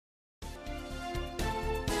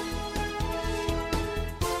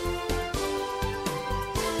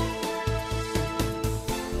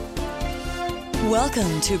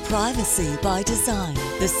Welcome to Privacy by Design,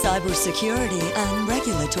 the cybersecurity and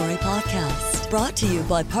regulatory podcast, brought to you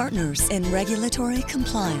by Partners in Regulatory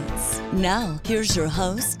Compliance. Now, here's your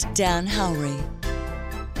host, Dan Howry.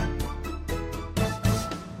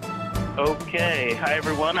 Okay. Hi,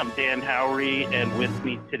 everyone. I'm Dan Howry, and with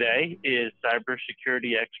me today is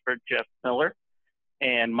cybersecurity expert Jeff Miller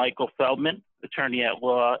and Michael Feldman, attorney at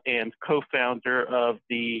law and co-founder of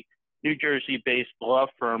the New Jersey-based law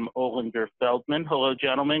firm Olander Feldman. Hello,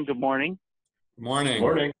 gentlemen. Good morning. Good morning. Good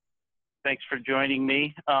morning. Thanks for joining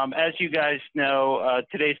me. As you guys know,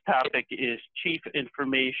 today's topic is Chief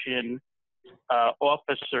Information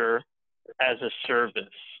Officer as a Service.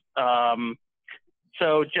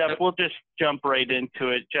 So, Jeff, we'll just jump right into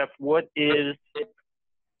it. Jeff, what is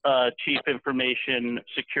Chief Information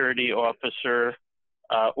Security Officer,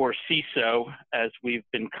 or CISO, as we've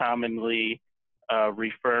been commonly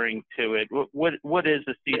referring to it? What is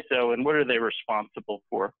a CISO, and what are they responsible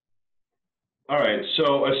for? All right,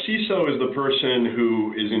 so a CISO is the person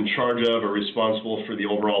who is in charge of or responsible for the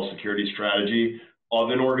overall security strategy of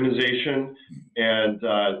an organization. And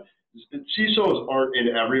CISOs aren't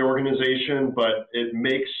in every organization, but it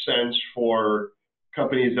makes sense for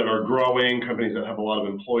companies that are growing, companies that have a lot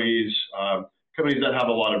of employees, companies that have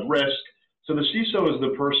a lot of risk. So the CISO is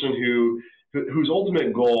the person whose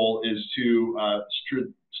ultimate goal is to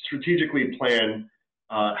strategically plan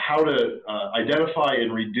how to identify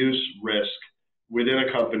and reduce risk within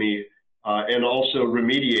a company and also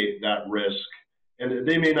remediate that risk. And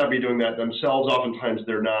they may not be doing that themselves. Oftentimes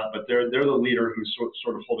they're not, but they're the leader who's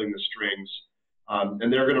sort of holding the strings.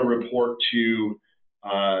 And they're going to report to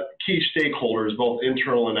key stakeholders, both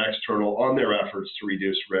internal and external, on their efforts to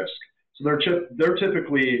reduce risk. So they're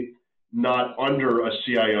typically not under a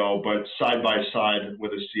CIO, but side by side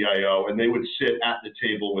with a CIO, and they would sit at the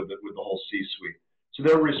table with the whole C-suite. So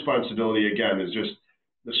their responsibility, again, is just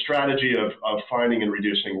the strategy of finding and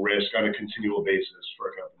reducing risk on a continual basis for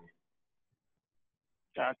a company.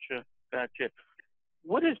 Gotcha.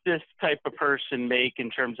 What does this type of person make in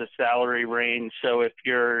terms of salary range? So if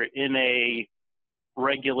you're in a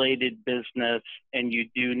regulated business and you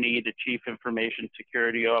do need a Chief Information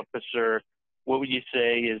Security Officer, what would you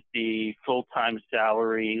say is the full-time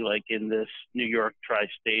salary, like in this New York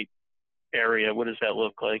tri-state area? What does that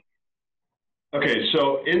look like? Okay,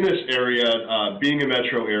 so in this area, being a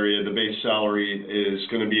metro area, the base salary is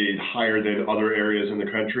going to be higher than other areas in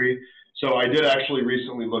the country. So I did actually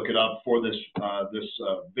recently look it up for this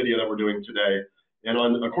video that we're doing today.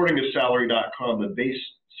 And according to salary.com, the base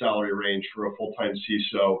salary range for a full-time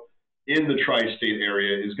CISO in the tri-state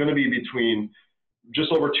area is going to be between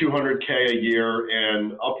just over $200K a year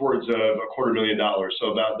and upwards of $250,000.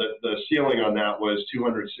 So about the ceiling on that was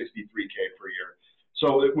 $263K per year.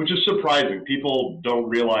 So, which is surprising. People don't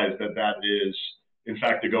realize that is, in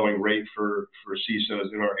fact, the going rate for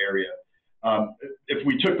CISOs in our area. If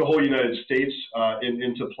we took the whole United States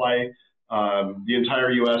into play, the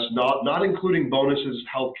entire U.S., not including bonuses,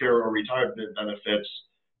 healthcare, or retirement benefits,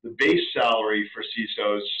 the base salary for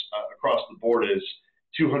CISOs across the board is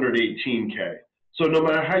 $218K. So no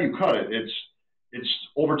matter how you cut it, it's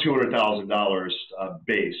over $200,000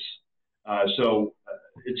 base. So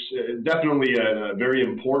it's definitely a very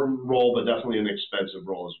important role, but definitely an expensive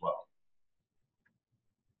role as well.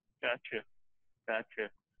 Gotcha.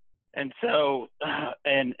 And so,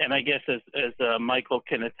 and I guess as Michael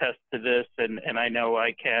can attest to this, and I know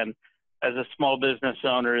I can, as a small business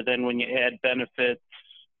owner, then when you add benefits,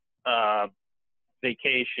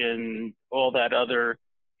 vacation, all that other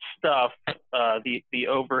stuff, the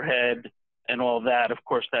overhead and all that, of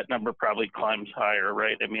course, that number probably climbs higher,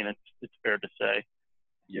 right? I mean, it's fair to say.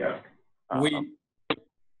 Yeah.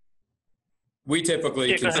 We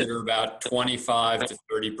typically consider about 25 to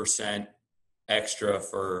 30% extra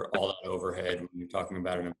for all that overhead when you're talking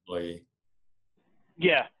about an employee.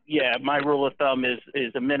 Yeah. My rule of thumb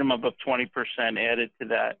is a minimum of 20% added to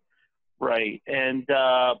that, right? And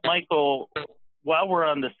Michael, while we're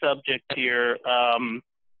on the subject here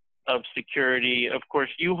of security, of course,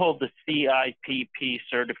 you hold the CIPP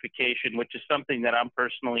certification, which is something that I'm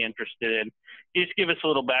personally interested in. Can you just give us a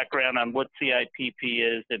little background on what CIPP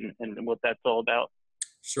is and what that's all about?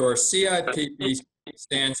 Sure. CIPP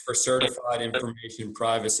stands for Certified Information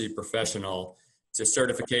Privacy Professional. It's a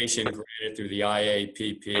certification granted through the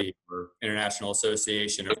IAPP, or International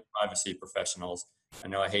Association of Privacy Professionals. I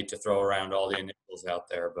know I hate to throw around all the initials out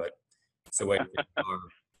there, but it's the way things are.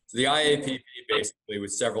 So the IAPP, basically,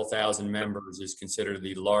 with several thousand members, is considered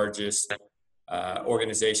the largest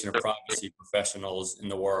organization of privacy professionals in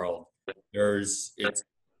the world. It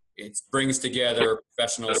brings together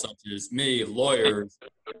professionals such as me, lawyers,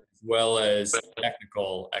 well as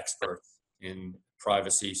technical experts in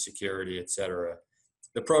privacy, security, et cetera.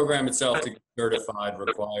 The program itself to get certified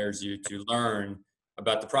requires you to learn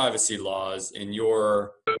about the privacy laws in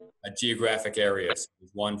your geographic areas.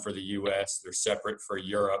 There's one for the US, they're separate for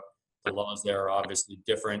Europe. The laws there are obviously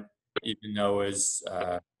different, even though as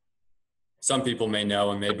some people may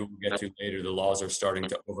know, and maybe we'll get to later, the laws are starting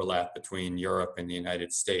to overlap between Europe and the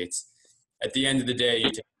United States. At the end of the day, you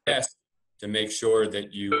take a test to make sure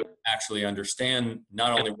that you actually understand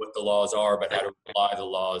not only what the laws are, but how to apply the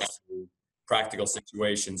laws to practical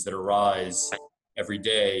situations that arise every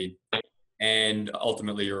day. And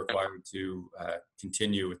ultimately, you're required to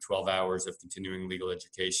continue with 12 hours of continuing legal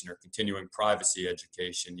education or continuing privacy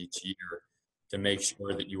education each year to make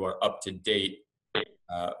sure that you are up to date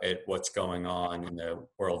at what's going on in the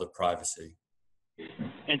world of privacy.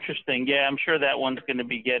 Interesting. Yeah, I'm sure that one's going to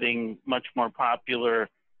be getting much more popular.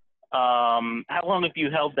 How long have you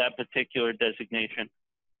held that particular designation?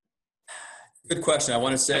 Good question. I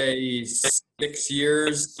want to say 6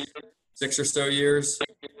 years, 6 or so years.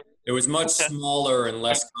 It was much smaller and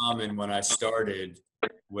less common when I started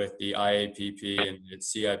with the IAPP and the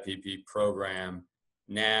CIPP program.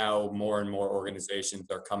 Now, more and more organizations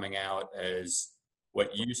are coming out as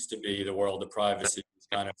what used to be the world of privacy was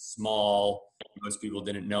kind of small. Most people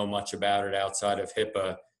didn't know much about it outside of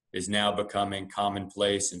HIPAA, is now becoming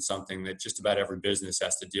commonplace and something that just about every business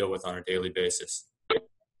has to deal with on a daily basis.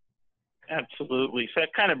 Absolutely. So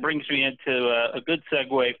that kind of brings me into a good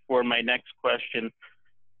segue for my next question.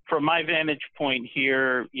 From my vantage point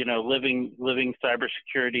here, you know, living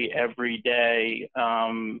cybersecurity every day,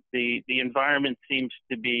 the environment seems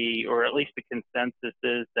to be, or at least the consensus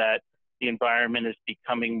is that the environment is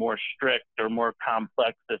becoming more strict or more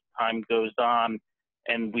complex as time goes on,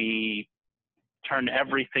 and we turn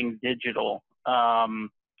everything digital. Do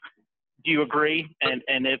you agree? And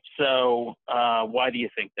if so, why do you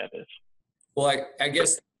think that is? Well, I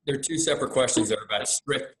guess there are two separate questions that are about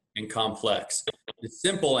strict and complex. The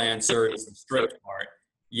simple answer is the strict part.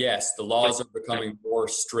 Yes, the laws are becoming more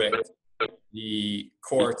strict. The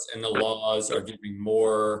courts and the laws are giving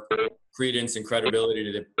more credence and credibility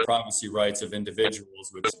to the privacy rights of individuals,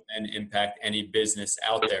 which then impact any business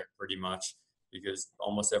out there pretty much, because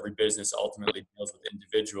almost every business ultimately deals with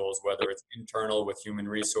individuals, whether it's internal with human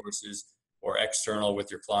resources or external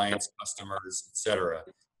with your clients, customers, et cetera.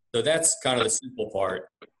 So that's kind of the simple part.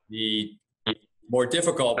 The more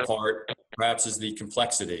difficult part, perhaps, is the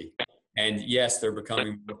complexity. And yes, they're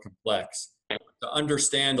becoming more complex. To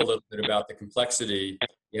understand a little bit about the complexity,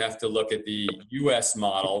 you have to look at the US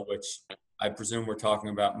model, which I presume we're talking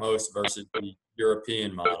about most, versus the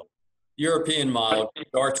European model. The European model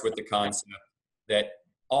starts with the concept that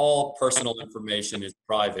all personal information is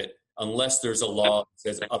private unless there's a law that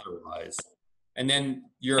says otherwise. And then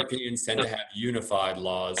Europeans tend to have unified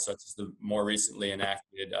laws, such as the more recently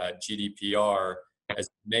enacted GDPR as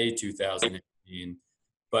May 2018.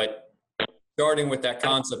 But starting with that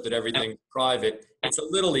concept that everything's private, it's a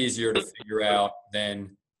little easier to figure out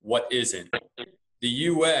than what isn't. The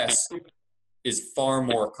US is far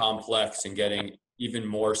more complex and getting even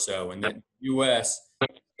more so. And the US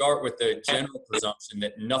start with the general presumption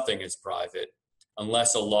that nothing is private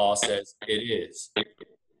unless a law says it is.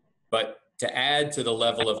 But to add to the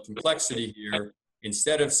level of complexity here,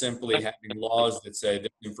 instead of simply having laws that say this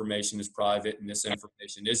information is private and this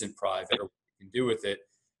information isn't private or what you can do with it,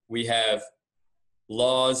 we have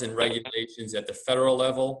laws and regulations at the federal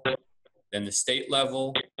level, then the state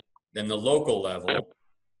level, then the local level.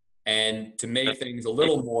 And to make things a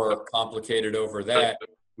little more complicated over that,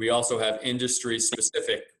 we also have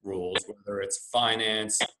industry-specific rules, whether it's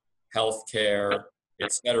finance, healthcare,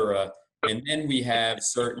 et cetera. And then we have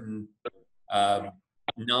certain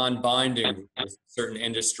non-binding rules certain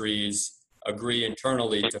industries agree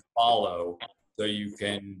internally to follow, so you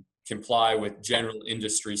can comply with general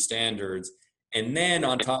industry standards. And then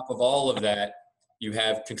on top of all of that, you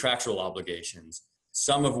have contractual obligations,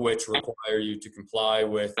 some of which require you to comply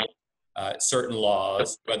with certain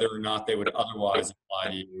laws, whether or not they would otherwise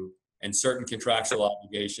apply to you, and certain contractual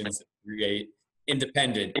obligations that create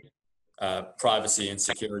independent privacy and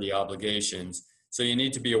security obligations. So you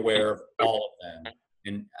need to be aware of all of them.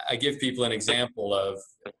 And I give people an example of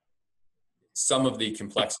some of the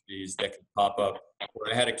complexities that could pop up.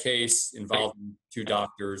 Where I had a case involving two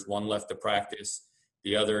doctors, one left the practice,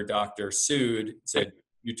 the other doctor sued, said,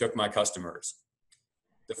 "You took my customers."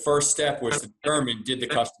 The first step was to determine, did the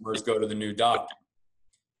customers go to the new doctor?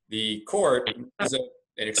 The court is an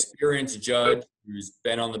experienced judge who's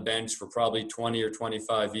been on the bench for probably 20 or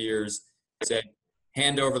 25 years, said,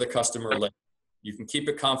 hand over the customer list. You can keep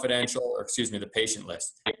it confidential, or excuse me, the patient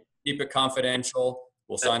list. keep it confidential.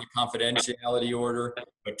 We'll sign a confidentiality order,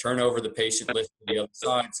 but turn over the patient list to the other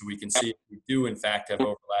side so we can see if we do, in fact, have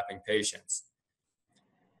overlapping patients.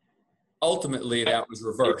 Ultimately, that was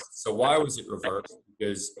reversed. So why was it reversed?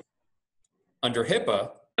 Because under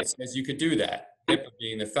HIPAA, it says you could do that. HIPAA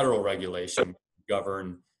being the federal regulation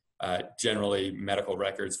govern generally medical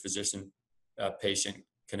records, physician-patient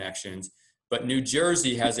connections. But New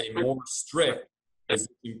Jersey has a more strict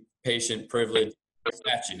patient privilege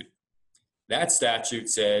statute. That statute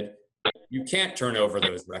said you can't turn over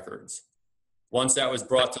those records. Once that was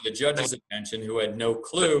brought to the judge's attention, who had no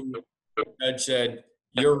clue, the judge said,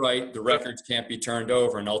 "You're right, the records can't be turned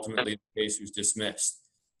over," and ultimately the case was dismissed.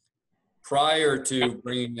 Prior to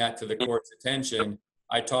bringing that to the court's attention,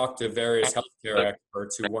 I talked to various healthcare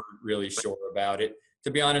experts who weren't really sure about it.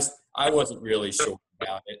 To be honest, I wasn't really sure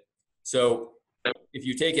about it. So if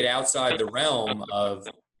you take it outside the realm of,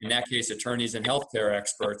 in that case, attorneys and healthcare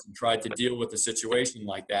experts, and tried to deal with a situation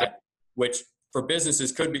like that, which for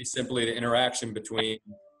businesses could be simply the interaction between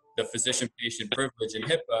the physician-patient privilege and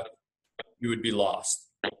HIPAA, you would be lost.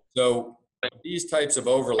 So these types of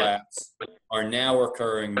overlaps are now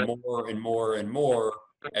occurring more and more and more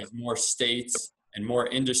as more states and more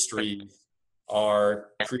industries are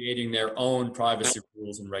creating their own privacy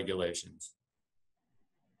rules and regulations.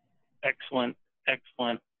 Excellent,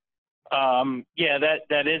 excellent. Yeah,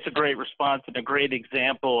 that is a great response and a great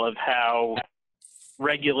example of how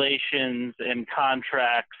regulations and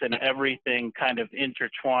contracts and everything kind of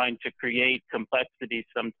intertwine to create complexity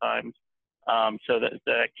sometimes. So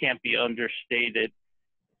that can't be understated.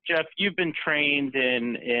 Jeff, you've been trained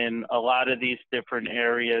in a lot of these different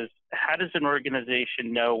areas. How does an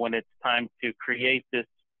organization know when it's time to create this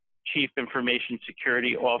Chief Information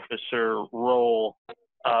Security Officer role,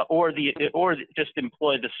 or just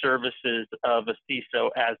employ the services of a CISO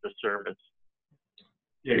as a service?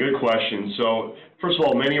 Yeah, good question. So first of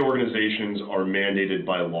all, many organizations are mandated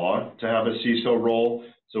by law to have a CISO role.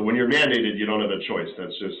 So when you're mandated, you don't have a choice.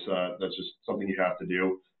 That's just something you have to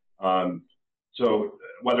do. So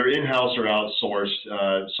whether in-house or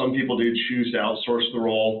outsourced, some people do choose to outsource the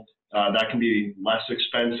role. That can be less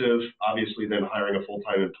expensive, obviously, than hiring a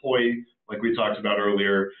full-time employee. Like we talked about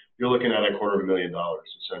earlier, you're looking at $250,000,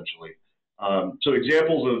 essentially. So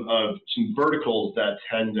examples of some verticals that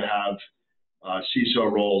tend to have CISO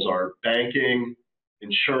roles are banking,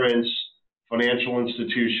 insurance, financial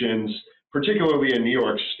institutions, particularly in New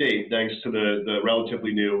York State, thanks to the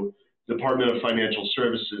relatively new Department of Financial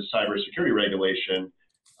Services cybersecurity regulation.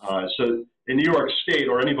 So in New York State,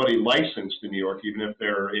 or anybody licensed in New York, even if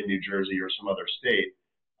they're in New Jersey or some other state,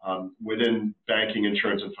 within banking,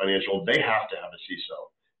 insurance, and financial, they have to have a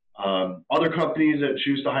CISO. Other companies that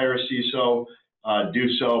choose to hire a CISO do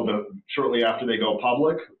so but shortly after they go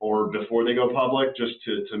public or before they go public, just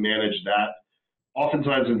to manage that.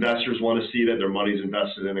 Oftentimes, investors want to see that their money's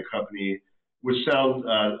invested in a company with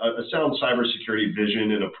a sound cybersecurity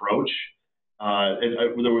vision and approach.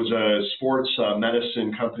 There was a sports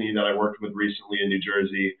medicine company that I worked with recently in New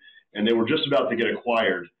Jersey, and they were just about to get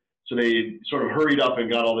acquired. So they sort of hurried up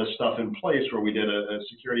and got all this stuff in place where we did a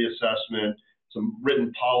security assessment, some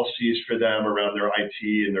written policies for them around their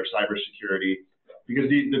IT and their cybersecurity, because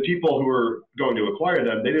the people who were going to acquire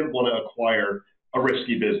them, they didn't want to acquire a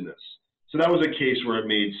risky business. So that was a case where it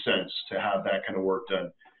made sense to have that kind of work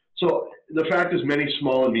done. So the fact is, many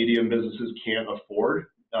small and medium businesses can't afford,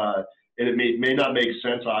 and it may not make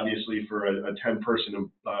sense, obviously, for a 10-person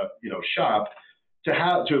shop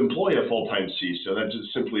to employ a full-time CISO. That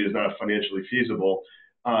just simply is not financially feasible.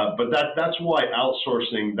 But that's why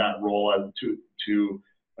outsourcing that role to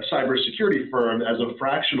a cybersecurity firm as a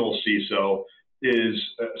fractional CISO is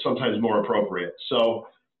sometimes more appropriate. So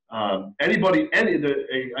I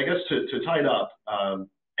guess to tie it up,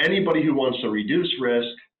 anybody who wants to reduce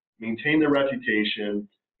risk, maintain their reputation,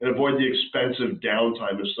 and avoid the expensive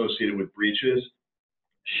downtime associated with breaches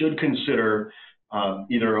should consider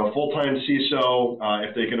either a full-time CISO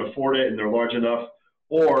if they can afford it and they're large enough,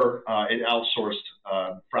 or an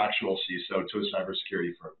outsourced fractional CISO to a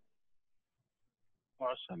cybersecurity firm.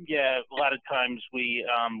 Awesome. Yeah, a lot of times we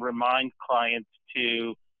remind clients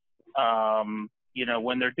to,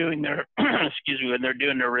 when they're doing their, when they're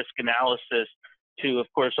doing their risk analysis, to, of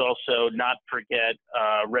course, also not forget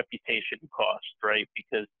reputation cost, right?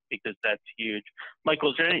 Because that's huge.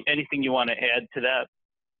 Michael, is there anything you want to add to that?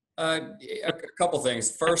 A couple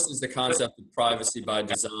things. First is the concept of privacy by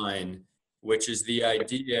design, which is the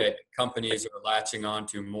idea companies are latching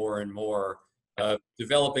onto more and more,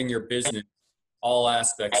 developing your business, all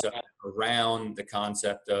aspects of it, around the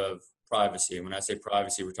concept of privacy. And when I say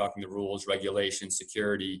privacy, we're talking the rules, regulations,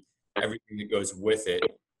 security, everything that goes with it.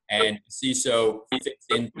 And CISO fits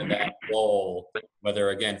into that role, whether,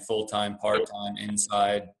 again, full-time, part-time,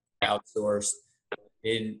 inside, outsourced,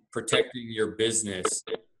 in protecting your business.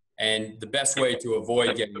 And the best way to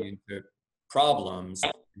avoid getting into problems,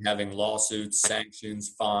 having lawsuits,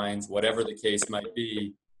 sanctions, fines, whatever the case might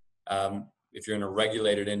be, if you're in a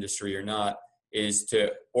regulated industry or not, is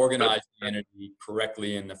to organize the entity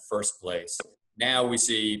correctly in the first place. Now we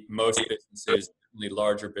see most businesses, certainly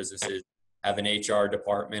larger businesses, have an HR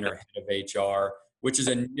department or head of HR, which is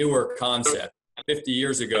a newer concept. 50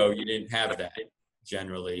 years ago, you didn't have that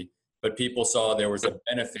generally, but people saw there was a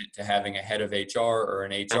benefit to having a head of HR or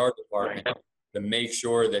an HR department to make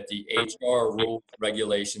sure that the HR rules,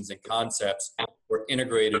 regulations, and concepts were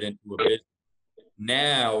integrated into a business.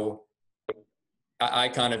 Now, I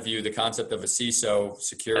kind of view the concept of a CISO,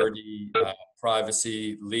 security,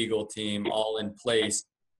 privacy, legal team, all in place,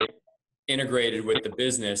 integrated with the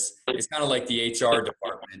business. It's kind of like the HR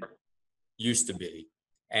department used to be.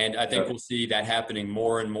 And I think we'll see that happening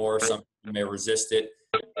more and more. Some people may resist it.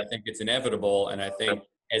 I think it's inevitable. And I think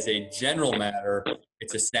as a general matter,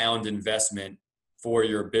 it's a sound investment for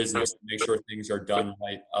your business to make sure things are done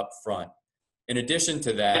right up front. In addition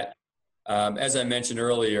to that, as I mentioned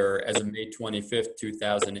earlier, as of May 25th,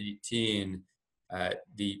 2018, a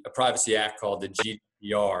Privacy Act called the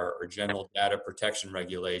GDPR, or General Data Protection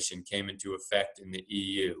Regulation, came into effect in the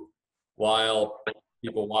EU. While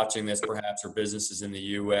people watching this perhaps, or businesses in the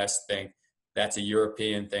US, think that's a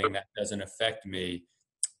European thing, that doesn't affect me,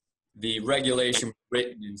 the regulation was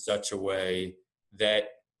written in such a way that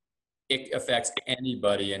it affects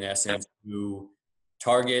anybody, in essence, who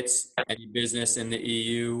targets any business in the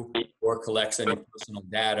EU or collects any personal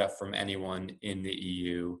data from anyone in the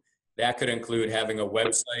EU. That could include having a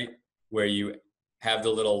website where you have the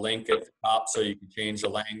little link at the top so you can change the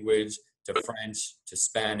language to French, to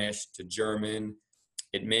Spanish, to German.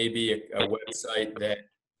 It may be a website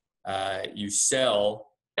that you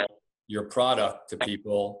sell your product to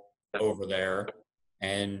people over there.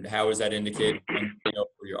 And how is that indicated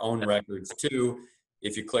for your own records too?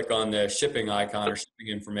 If you click on the shipping icon or shipping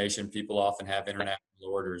information, people often have international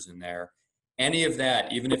orders in there. Any of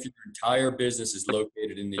that, even if your entire business is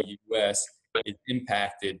located in the US, is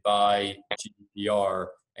impacted by GDPR,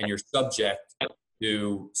 and you're subject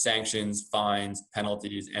to sanctions, fines,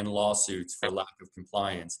 penalties, and lawsuits for lack of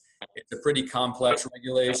compliance. It's a pretty complex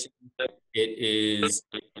regulation. It is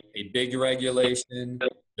a big regulation.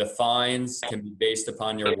 The fines can be based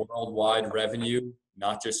upon your worldwide revenue,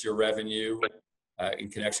 not just your revenue in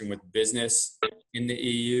connection with business in the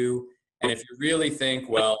EU. And if you really think,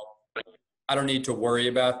 well, I don't need to worry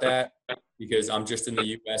about that because I'm just in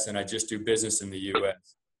the US and I just do business in the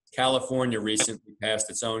US. California recently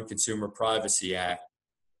passed its own Consumer Privacy Act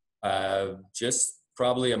just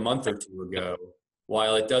probably a month or two ago.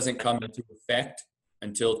 While it doesn't come into effect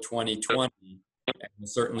until 2020, and there'll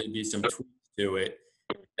certainly be some tweaks to it,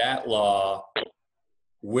 that law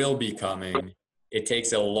will be coming. It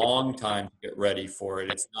takes a long time to get ready for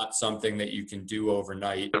it. It's not something that you can do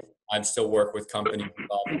overnight. I still work with companies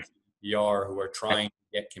involved in GDPR who are trying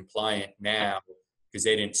to get compliant now because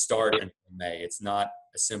they didn't start until May. It's not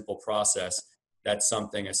a simple process. That's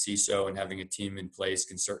something a CISO and having a team in place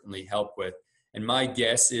can certainly help with. And my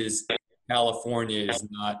guess is California is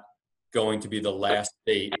not going to be the last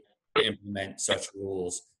state to implement such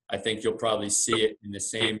rules. I think you'll probably see it in the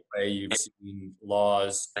same way you've seen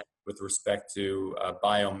laws with respect to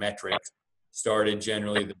biometrics started.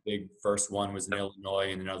 Generally, the big first one was in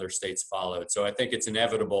Illinois, and then other states followed. So I think it's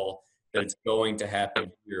inevitable that it's going to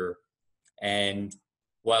happen here. And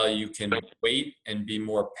while you can wait and be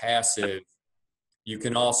more passive, you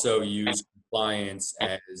can also use compliance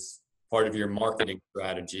as part of your marketing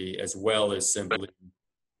strategy as well as simply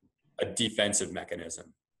a defensive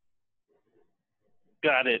mechanism.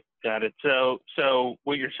 Got it. So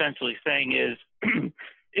what you're essentially saying is,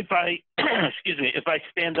 if I, if I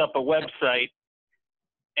stand up a website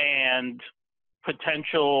and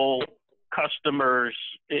potential customers,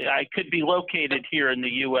 I could be located here in the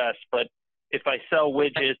U.S., but if I sell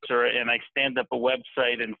widgets and I stand up a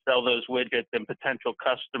website and sell those widgets and potential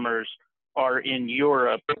customers are in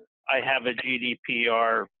Europe, I have a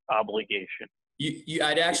GDPR obligation.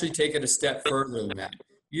 I'd actually take it a step further than that.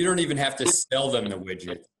 You don't even have to sell them the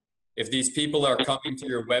widget. If these people are coming to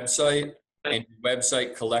your website and your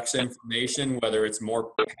website collects information, whether it's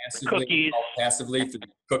more passively through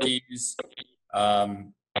cookies,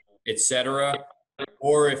 etc.,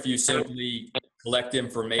 or if you simply collect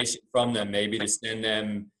information from them, maybe to send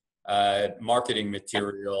them marketing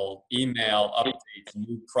material, email updates,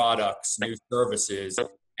 new products, new services,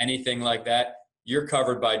 anything like that, you're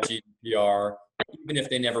covered by GDPR. even if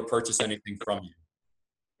they never purchase anything from you.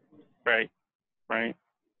 Right, right.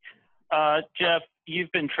 Jeff,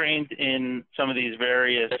 you've been trained in some of these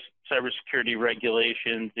various cybersecurity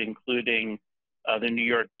regulations, including the New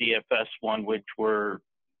York DFS one, which we're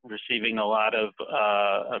receiving a lot of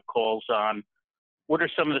calls on. What are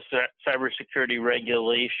some of the cybersecurity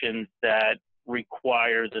regulations that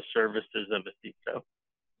require the services of a CISO?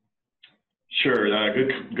 Sure,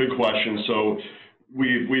 good question. So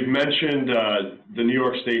we've mentioned the New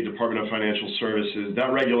York State Department of Financial Services.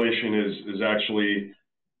 That regulation is actually,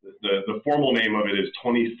 the formal name of it is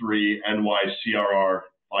 23 NYCRR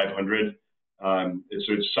 500.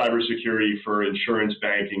 So it's cybersecurity for insurance,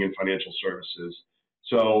 banking, and financial services.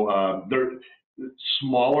 So they're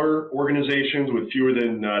smaller organizations with fewer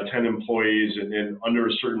than 10 employees and under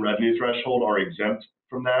a certain revenue threshold are exempt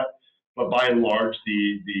from that. But by and large,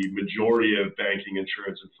 the majority of banking,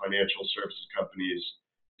 insurance, and financial services companies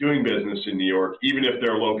doing business in New York, even if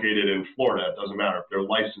they're located in Florida, it doesn't matter. If they're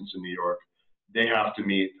licensed in New York, they have to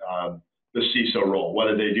meet the CISO role,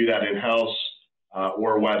 whether they do that in-house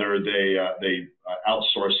or whether they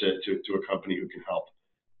outsource it to a company who can help.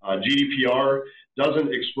 GDPR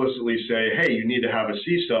doesn't explicitly say, hey, you need to have a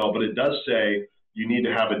CISO, but it does say you need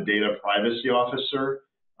to have a data privacy officer,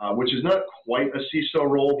 which is not quite a CISO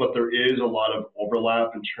role, but there is a lot of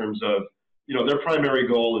overlap in terms of, their primary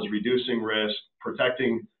goal is reducing risk,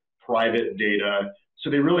 protecting private data. So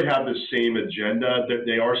they really have the same agenda.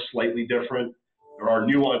 They are slightly different. There are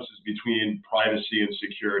nuances between privacy and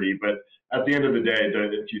security, but at the end of the day,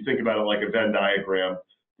 if you think about it like a Venn diagram,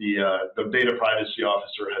 the data privacy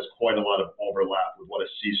officer has quite a lot of overlap with what a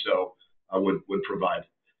CISO would provide.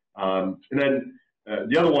 And then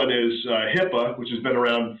the other one is HIPAA, which has been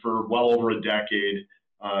around for well over a decade.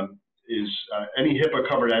 Any HIPAA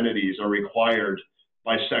covered entities are required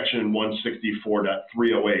by section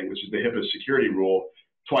 164.308, which is the HIPAA security rule,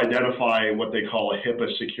 to identify what they call a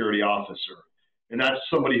HIPAA security officer. And that's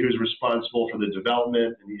somebody who's responsible for the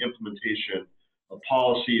development and the implementation of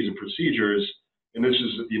policies and procedures, and this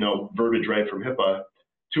is, verbiage right from HIPAA,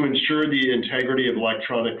 to ensure the integrity of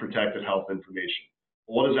electronic protected health information.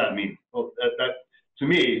 Well, what does that mean? Well, that to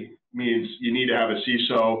me means you need to have a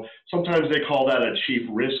CISO. Sometimes they call that a chief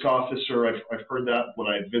risk officer. I've heard that when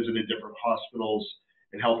I visited different hospitals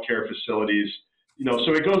and healthcare facilities.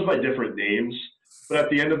 So it goes by different names. But at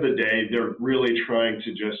the end of the day, they're really trying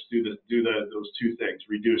to just do those two things: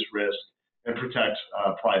 reduce risk and protect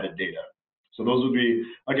private data. So those would be,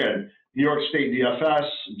 again, New York State DFS,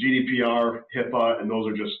 GDPR, HIPAA, and those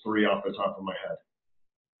are just three off the top of my head.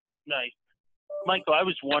 Nice. Michael, I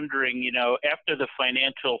was wondering, after the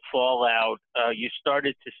financial fallout, you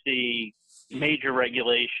started to see major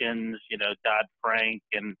regulations, Dodd-Frank,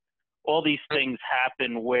 and all these things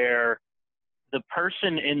happen where the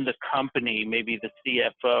person in the company, maybe the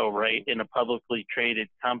CFO, right, in a publicly traded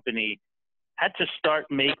company, had to start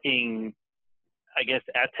making, I guess,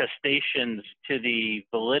 attestations to the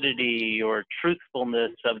validity or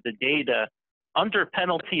truthfulness of the data under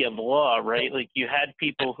penalty of law, right? Like you had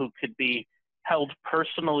people who could be held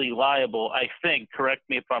personally liable, I think, correct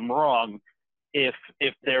me if I'm wrong, if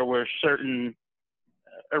there were certain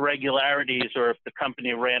irregularities or if the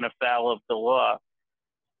company ran afoul of the law.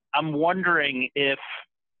 I'm wondering if,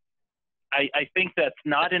 I think that's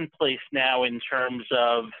not in place now in terms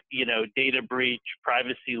of, data breach,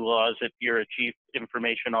 privacy laws if you're a chief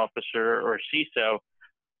information officer or CISO,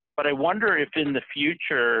 but I wonder if in the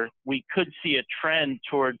future we could see a trend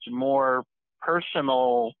towards more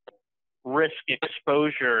personal risk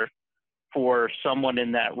exposure for someone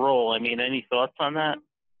in that role. I mean, any thoughts on that?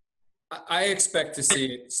 I expect to see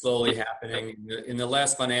it slowly happening. In the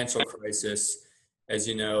last financial crisis, as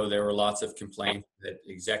you know, there were lots of complaints that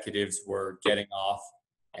executives were getting off.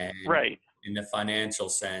 And right. In the financial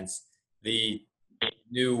sense, the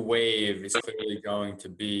new wave is clearly going to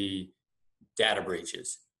be data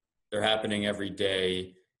breaches. They're happening every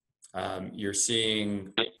day. You're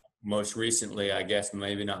seeing most recently, I guess,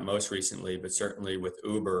 maybe not most recently, but certainly with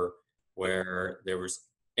Uber, where there was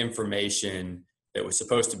information that was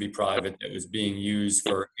supposed to be private that was being used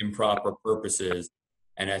for improper purposes.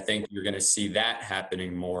 And I think you're going to see that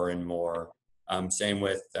happening more and more. Same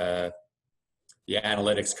with the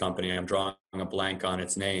analytics company. I'm drawing a blank on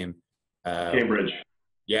its name. Cambridge.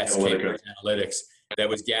 Yes, Analytica. Cambridge Analytics, that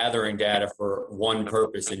was gathering data for one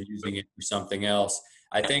purpose and using it for something else.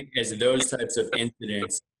 I think as those types of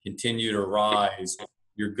incidents continue to rise,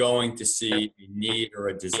 you're going to see a need or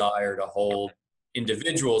a desire to hold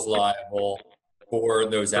individuals liable for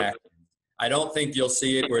those actions. I don't think you'll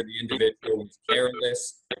see it where the individual was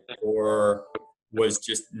careless or was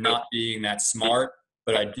just not being that smart.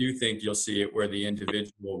 but I do think you'll see it where the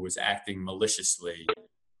individual was acting maliciously,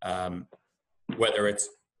 whether it's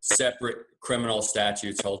separate criminal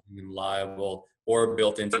statutes holding them liable or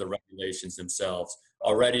built into the regulations themselves.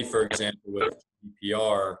 Already, for example, with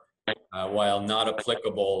GDPR, while not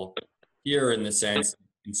applicable here in the sense,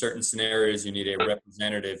 in certain scenarios, you need a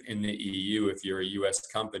representative in the EU if you're a US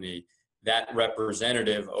company. That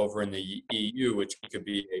representative over in the EU, which could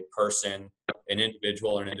be a person, an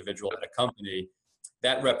individual, or an individual at a company,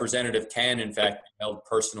 that representative can, in fact, be held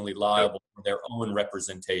personally liable for their own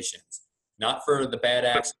representations, not for the bad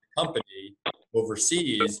acts of the company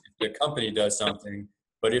overseas if the company does something,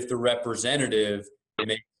 but if the representative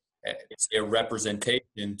makes a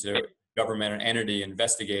representation to a government or entity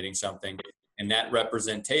investigating something, and that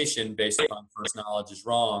representation based upon first knowledge is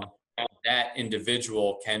wrong, that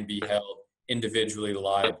individual can be held individually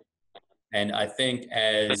liable. And I think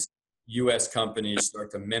as U.S. companies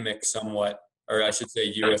start to mimic somewhat, or I should say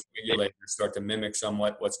U.S. regulators start to mimic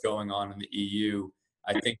somewhat what's going on in the EU,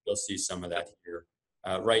 I think you'll see some of that here.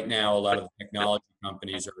 Right now, a lot of the technology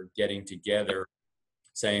companies are getting together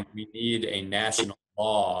saying we need a national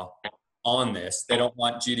law on this. They don't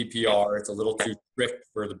want GDPR. It's a little too strict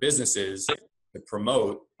for the businesses to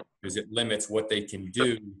promote because it limits what they can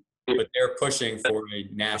do, but they're pushing for a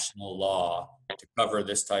national law to cover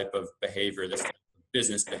this type of behavior, this type of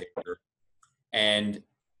business behavior. And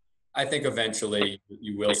I think eventually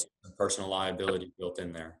you will see some personal liability built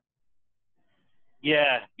in there.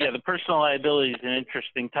 Yeah, the personal liability is an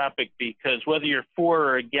interesting topic because whether you're for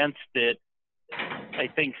or against it, I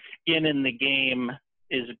think skin in the game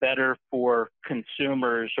is better for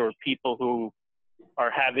consumers or people who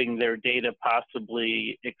are having their data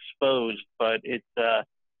possibly exposed, but it's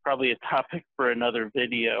probably a topic for another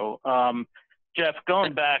video. Jeff,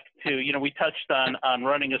 going back to, we touched on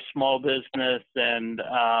running a small business and,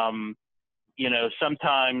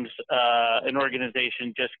 sometimes an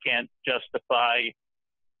organization just can't justify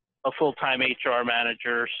a full-time HR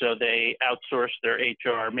manager, so they outsource their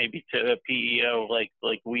HR maybe to a PEO like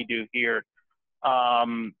we do here.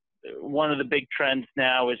 One of the big trends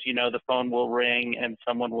now is, the phone will ring and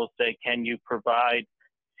someone will say, can you provide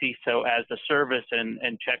CISO as a service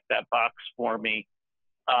and check that box for me?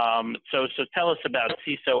 So tell us about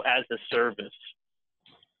CISO as a service.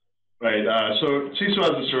 Right. So CISO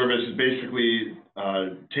as a service is basically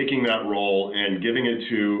taking that role and giving it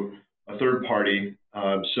to a third party.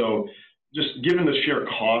 So just given the sheer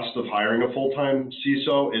cost of hiring a full-time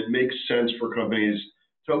CISO, it makes sense for companies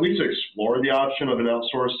to at least explore the option of an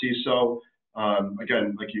outsourced CISO.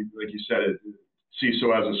 Again, like you said,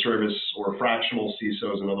 CISO as a service or fractional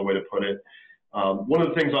CISO is another way to put it. One of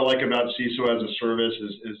the things I like about CISO as a service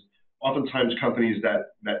is oftentimes companies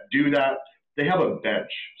that do that, they have a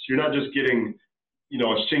bench. So you're not just getting,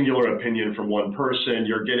 a singular opinion from one person.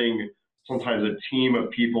 You're getting sometimes a team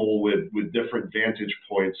of people with different vantage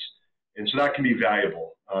points. And so that can be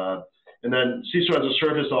valuable. And then CISO as a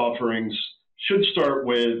service offerings should start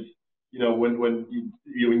with, when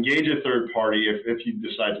you engage a third party, if you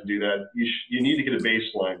decide to do that, you need to get a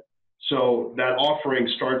baseline. So that offering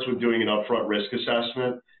starts with doing an upfront risk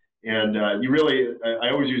assessment. And I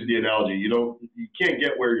always use the analogy, you can't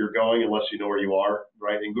get where you're going unless you know where you are,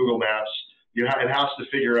 right? In Google Maps, it has to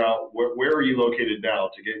figure out where are you located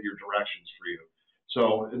now to get your directions for you.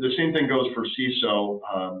 So the same thing goes for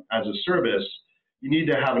CISO as a service. You need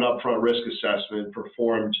to have an upfront risk assessment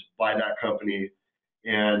performed by that company,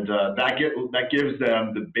 and that gives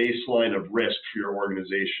them the baseline of risk for your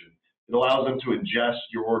organization. It allows them to ingest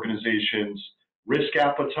your organization's risk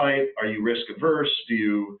appetite. Are you risk averse? Do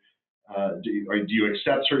you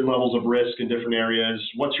accept certain levels of risk in different areas?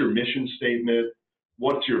 What's your mission statement?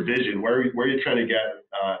 What's your vision? Where are you trying to get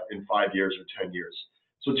in 5 years or 10 years?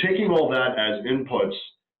 So taking all that as inputs,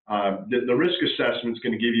 the risk assessment is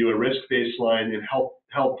going to give you a risk baseline and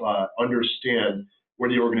help understand where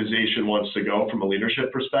the organization wants to go from a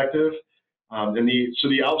leadership perspective. So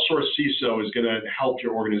the outsourced CISO is going to help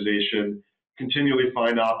your organization continually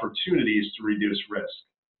find opportunities to reduce risk.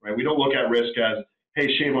 Right? We don't look at risk as, hey,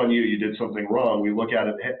 shame on you, you did something wrong. We look at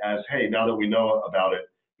it as, hey, now that we know about it,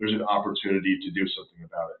 there's an opportunity to do something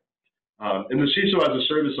about it. And the CISO as a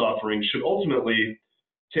service offering should ultimately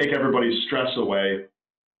take everybody's stress away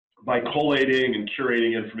by collating and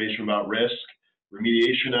curating information about risk,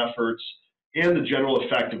 remediation efforts, and the general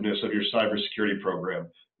effectiveness of your cybersecurity program.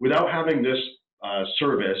 Without having this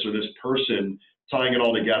service or this person tying it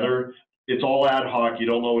all together, it's all ad hoc, you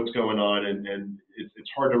don't know what's going on, and it's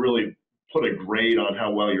hard to really put a grade on how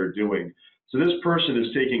well you're doing. So this person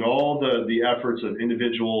is taking all the efforts of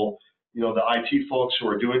individual, the IT folks who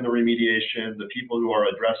are doing the remediation, the people who are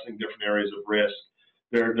addressing different areas of risk,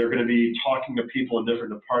 They're going to be talking to people in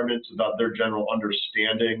different departments about their general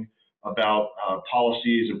understanding about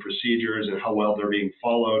policies and procedures and how well they're being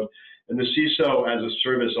followed. And the CISO as a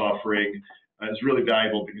service offering is really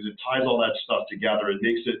valuable because it ties all that stuff together. It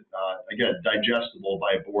makes it, again, digestible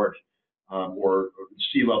by a board or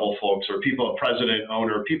C-level folks or people, president,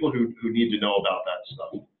 owner, people who need to know about that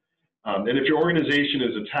stuff. And if your organization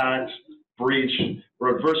is attacked, breached,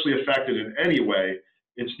 or adversely affected in any way,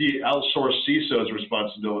 it's the outsourced CISO's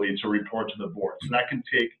responsibility to report to the board. So that can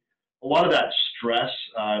take a lot of that stress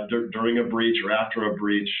during a breach or after a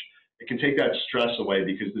breach. It can take that stress away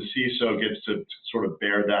because the CISO gets to sort of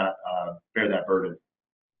bear that burden.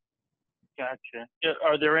 Gotcha.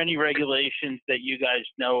 Are there any regulations that you guys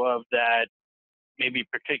know of that maybe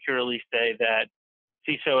particularly say that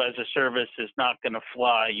CISO as a service is not going to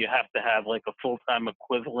fly? You have to have like a full-time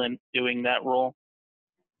equivalent doing that role?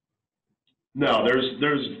 No,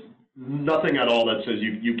 there's nothing at all that says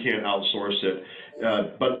you can't outsource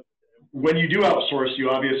it. But when you do outsource, you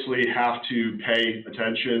obviously have to pay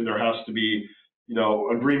attention. There has to be,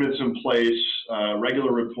 agreements in place,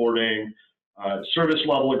 regular reporting, service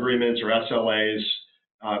level agreements or SLAs.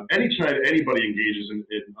 Anytime anybody engages in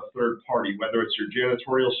a third party, whether it's your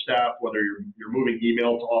janitorial staff, whether you're moving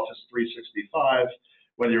email to Office 365,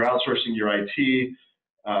 whether you're outsourcing your IT,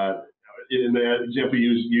 in the example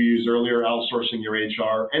you used earlier, outsourcing your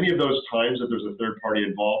HR, any of those times that there's a third party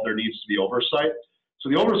involved, there needs to be oversight. So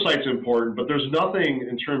the oversight's important, but there's nothing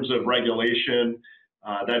in terms of regulation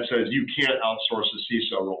that says you can't outsource a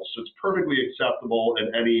CISO role. So it's perfectly acceptable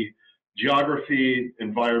in any geography,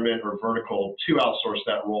 environment, or vertical to outsource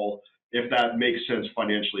that role if that makes sense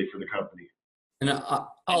financially for the company. And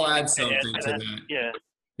I'll add something to that. Yeah.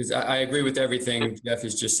 Because I agree with everything Jeff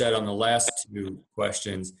has just said on the last two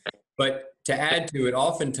questions. But to add to it,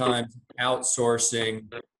 oftentimes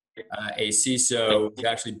outsourcing a CISO is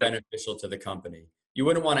actually beneficial to the company. You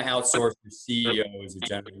wouldn't want to outsource your CEO as a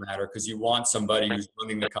general matter because you want somebody who's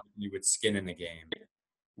running the company with skin in the game.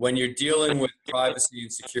 When you're dealing with privacy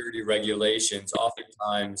and security regulations,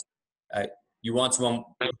 oftentimes you want someone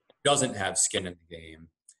who doesn't have skin in the game.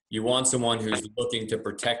 You want someone who's looking to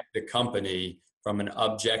protect the company from an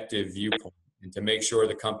objective viewpoint and to make sure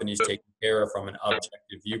the company's taken care of from an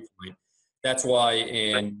objective viewpoint. That's why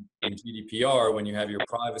in GDPR, when you have your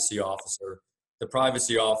privacy officer, the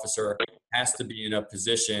privacy officer has to be in a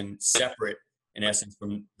position separate, in essence,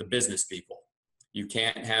 from the business people. You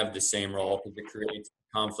can't have the same role because it creates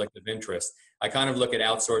conflict of interest. I kind of look at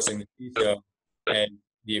outsourcing the CISO as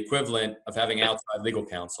the equivalent of having outside legal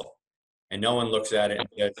counsel. And no one looks at it and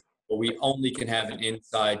says, well, we only can have an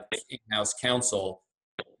in-house counsel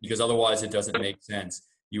because otherwise it doesn't make sense.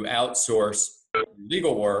 You outsource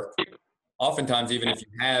legal work. Oftentimes, even if you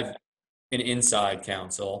have an inside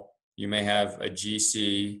counsel, you may have a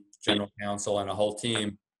GC, general counsel, and a whole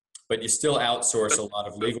team, but you still outsource a lot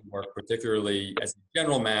of legal work, particularly as a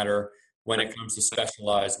general matter when it comes to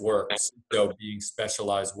specialized work, so being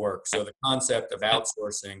specialized work. So the concept of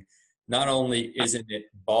outsourcing, not only isn't it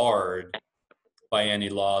barred by any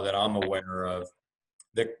law that I'm aware of,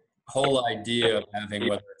 the whole idea of having,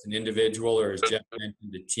 whether it's an individual or, as Jeff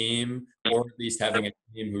mentioned, a team, or at least having a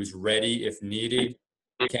team who's ready if needed,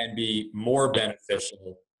 can be more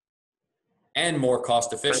beneficial and more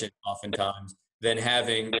cost efficient oftentimes than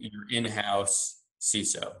having your in-house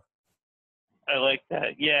CISO. I like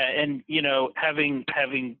that. Yeah. And,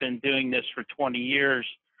 having been doing this for 20 years,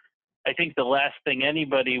 I think the last thing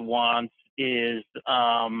anybody wants is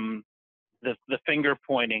the finger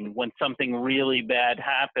pointing when something really bad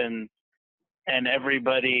happens and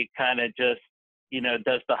everybody kind of just,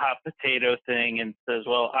 does the hot potato thing and says,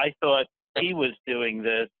 well, I thought he was doing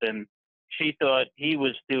this and she thought he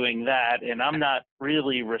was doing that, and I'm not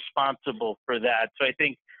really responsible for that. So I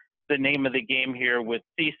think the name of the game here with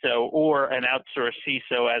CISO or an outsourced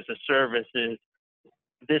CISO as a service is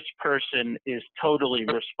this person is totally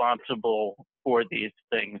responsible for these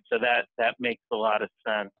things. So that makes a lot of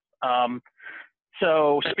sense.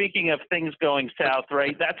 So speaking of things going south,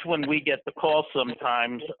 right, that's when we get the call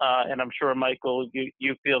sometimes, and I'm sure, Michael,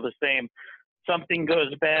 you feel the same. Something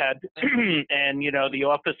goes bad and, the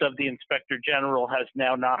Office of the Inspector General has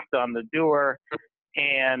now knocked on the door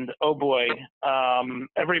and, oh boy,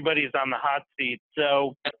 everybody's on the hot seat.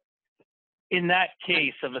 So in that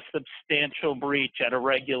case of a substantial breach at a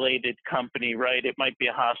regulated company, right, it might be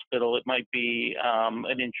a hospital, it might be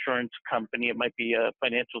an insurance company, it might be a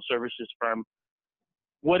financial services firm.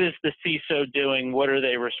 What is the CISO doing? What are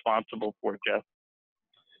they responsible for, Jeff?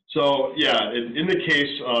 So, yeah, in the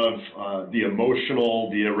case of the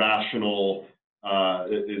emotional, the irrational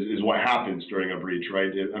is what happens during a breach,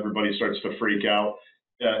 right? Everybody starts to freak out.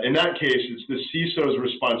 in that case, it's the CISO's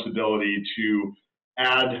responsibility to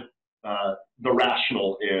add the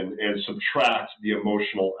rational in and subtract the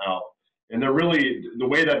emotional out. And they're really, the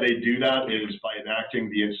way that they do that is by enacting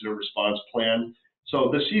the incident response plan. So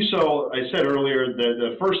the CISO, I said earlier,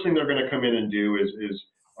 the first thing they're going to come in and do is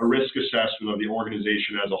a risk assessment of the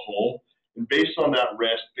organization as a whole. And based on that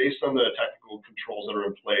risk, based on the technical controls that are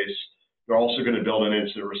in place, they're also going to build an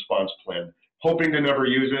incident response plan, hoping to never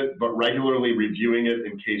use it, but regularly reviewing it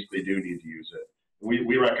in case they do need to use it.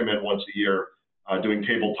 We recommend once a year doing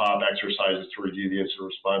tabletop exercises to review the incident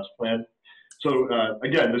response plan. So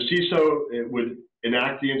again, the CISO would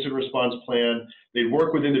enact the incident response plan. They'd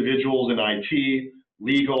work with individuals in IT,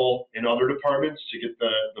 legal, and other departments to get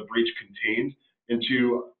the breach contained and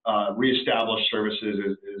to reestablish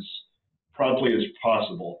services as promptly as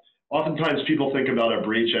possible. Oftentimes people think about a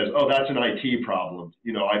breach as, oh, that's an IT problem.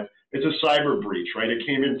 You know, it's a cyber breach, right? It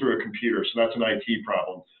came in through a computer, so that's an IT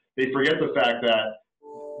problem. They forget the fact that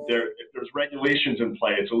if there's regulations in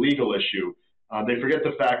play, it's a legal issue. They forget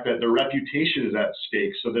the fact that their reputation is at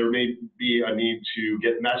stake, so there may be a need to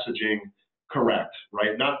get messaging correct,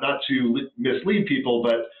 right? Not to mislead people,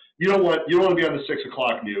 but you don't want to be on the 6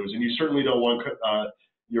 o'clock news, and you certainly don't want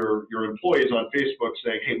your employees on Facebook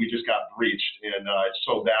saying, "Hey, we just got breached, and it's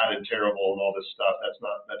so bad and terrible, and all this stuff."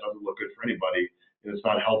 That doesn't look good for anybody, and it's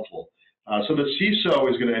not helpful. So the CISO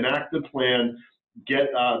is going to enact the plan,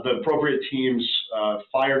 get the appropriate teams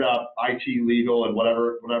fired up, IT, legal, and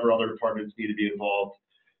whatever other departments need to be involved.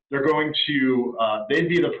 They're going to, they'd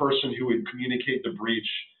be the person who would communicate the breach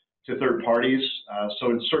to third parties.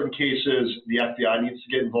 So in certain cases, the FBI needs to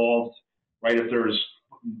get involved, right? If there's,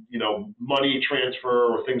 money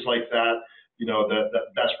transfer or things like that, the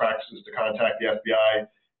best practice is to contact the FBI.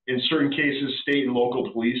 In certain cases, state and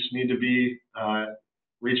local police need to be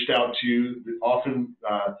reached out to. Often,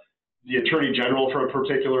 the Attorney General for a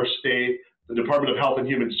particular state, the Department of Health and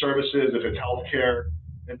Human Services, if it's healthcare,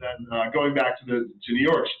 and then going back to New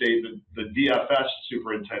York State, the DFS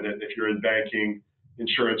superintendent, if you're in banking,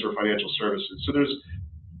 insurance, or financial services. So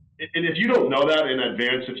and if you don't know that in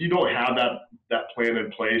advance, if you don't have that plan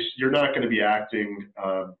in place, you're not going to be acting,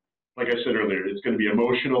 like I said earlier, it's going to be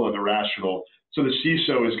emotional and irrational. So the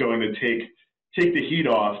CISO is going to take the heat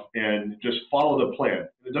off and just follow the plan.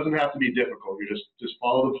 It doesn't have to be difficult. You just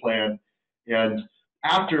follow the plan. And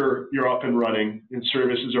after you're up and running and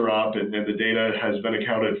services are up and the data has been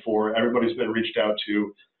accounted for, everybody's been reached out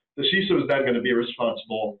to, the CISO is then going to be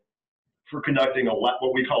responsible for conducting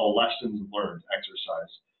what we call a lessons learned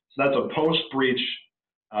exercise. So that's a post-breach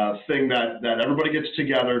thing that everybody gets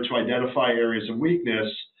together to identify areas of weakness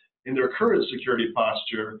in their current security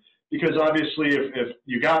posture. Because obviously, if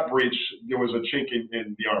you got breached, there was a chink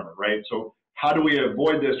in the armor, right? So how do we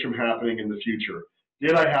avoid this from happening in the future?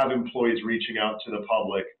 Did I have employees reaching out to the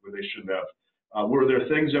public when they shouldn't have? Were there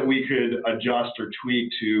things that we could adjust or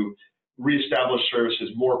tweak to reestablish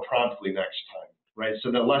services more promptly next time, right?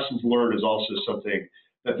 So that lessons learned is also something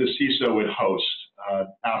that the CISO would host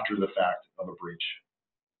after the fact of a breach.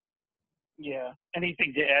 Yeah.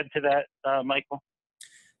 Anything to add to that, Michael?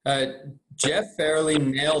 Jeff fairly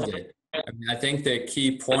nailed it. I think the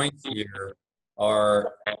key points here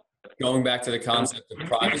are going back to the concept of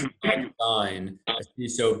privacy by design, a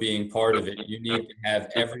CISO being part of it. You need to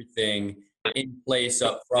have everything in place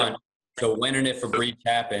up front. So when and if a breach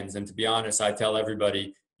happens, and to be honest, I tell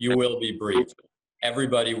everybody, you will be breached.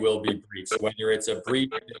 Everybody will be breached, whether it's a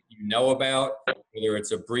breach that you know about, whether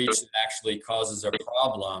it's a breach that actually causes a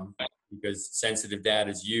problem because sensitive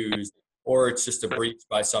data is used, or it's just a breach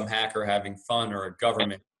by some hacker having fun or a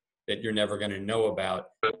government that you're never going to know about.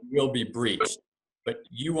 You will be breached. But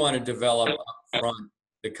you want to develop up front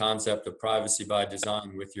the concept of privacy by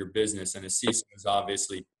design with your business, and a CISO is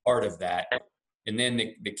obviously part of that. And then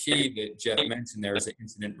the key that Jeff mentioned there is an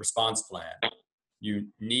incident response plan. You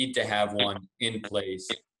need to have one in place.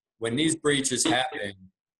 When these breaches happen,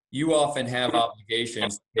 you often have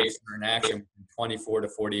obligations to take certain action within 24 to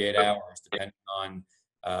 48 hours, depending on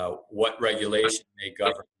what regulation may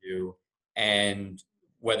govern you and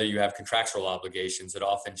whether you have contractual obligations that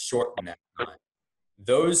often shorten that time.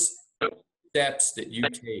 Those steps that you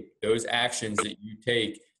take, those actions that you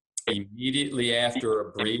take immediately after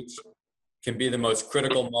a breach can be the most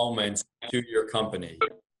critical moments to your company.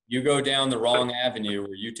 You go down the wrong avenue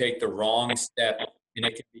or you take the wrong step and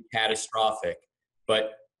it can be catastrophic.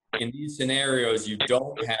 But in these scenarios, you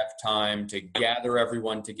don't have time to gather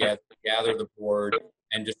everyone together, gather the board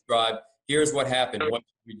and describe, here's what happened, what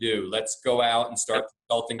should we do? Let's go out and start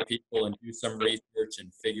consulting people and do some research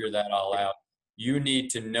and figure that all out. You need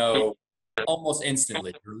to know almost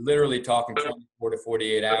instantly. You're literally talking 24 to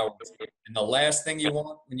 48 hours. And the last thing you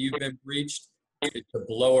want when you've been breached is to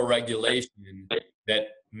blow a regulation that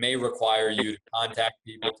may require you to contact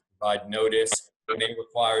people to provide notice, may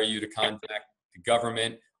require you to contact the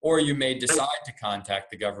government, or you may decide to contact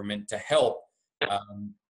the government to help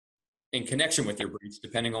in connection with your breach,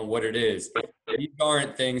 depending on what it is. These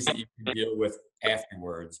aren't things that you can deal with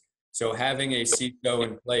afterwards. So having a CISO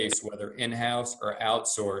in place, whether in-house or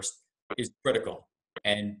outsourced, is critical.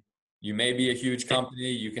 And you may be a huge company,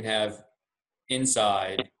 you can have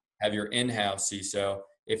your in-house CISO.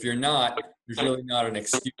 If you're not, there's really not an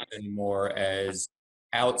excuse anymore, as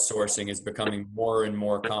outsourcing is becoming more and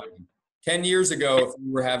more common. 10 years ago, if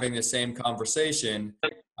we were having the same conversation,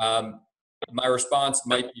 my response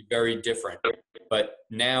might be very different, but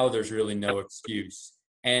now there's really no excuse.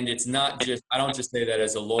 And it's not just, I don't just say that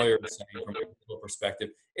as a lawyer saying from a legal perspective,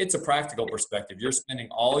 it's a practical perspective. You're spending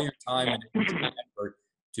all your time and effort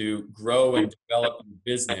to grow and develop your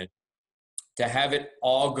business. To have it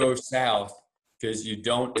all go south because you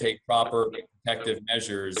don't take proper protective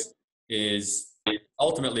measures is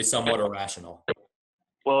ultimately somewhat irrational.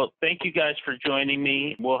 Well, thank you guys for joining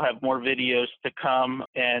me. We'll have more videos to come,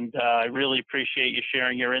 and I really appreciate you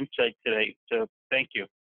sharing your insight today. So thank you.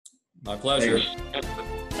 My pleasure. All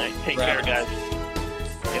right, take care, guys.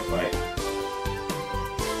 Okay, bye.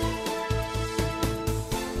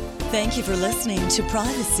 Thank you for listening to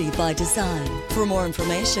Privacy by Design. For more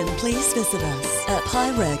information, please visit us at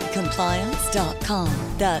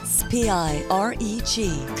piregcompliance.com. That's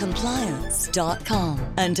PIREG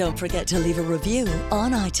compliance.com. And don't forget to leave a review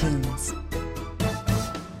on iTunes.